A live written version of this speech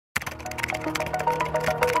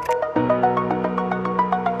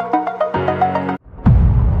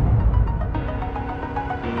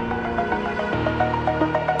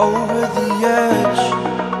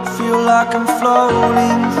like I'm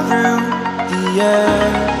floating through the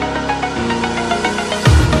air.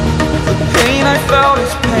 The pain I felt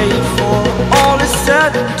is paid for, all is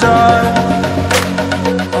said and done.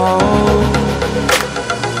 Oh,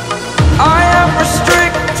 I am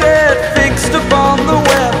restricted, fixed upon the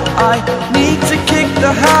web. I need to kick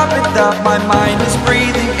the habit that my mind is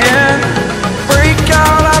breathing in. Break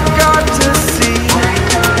out, I've got to see.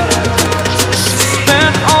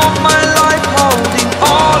 Spent all my life holding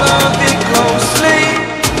all of it closely.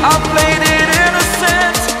 I played it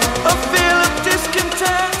innocent, a feel of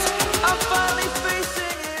discontent. I'm finally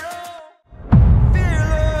facing it all,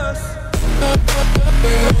 fearless.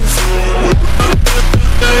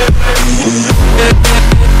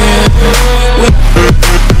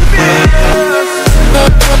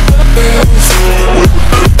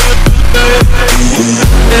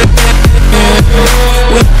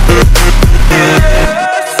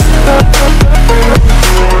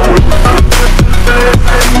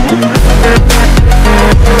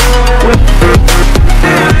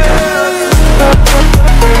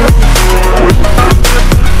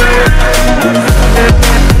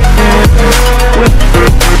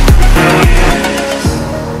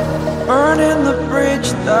 Burning the bridge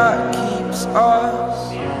that keeps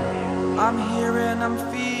us. I'm here and I'm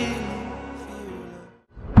feeling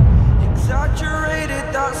exaggerated,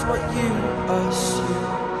 that's what you assume.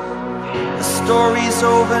 The story's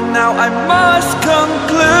over now, I must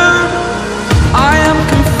conclude.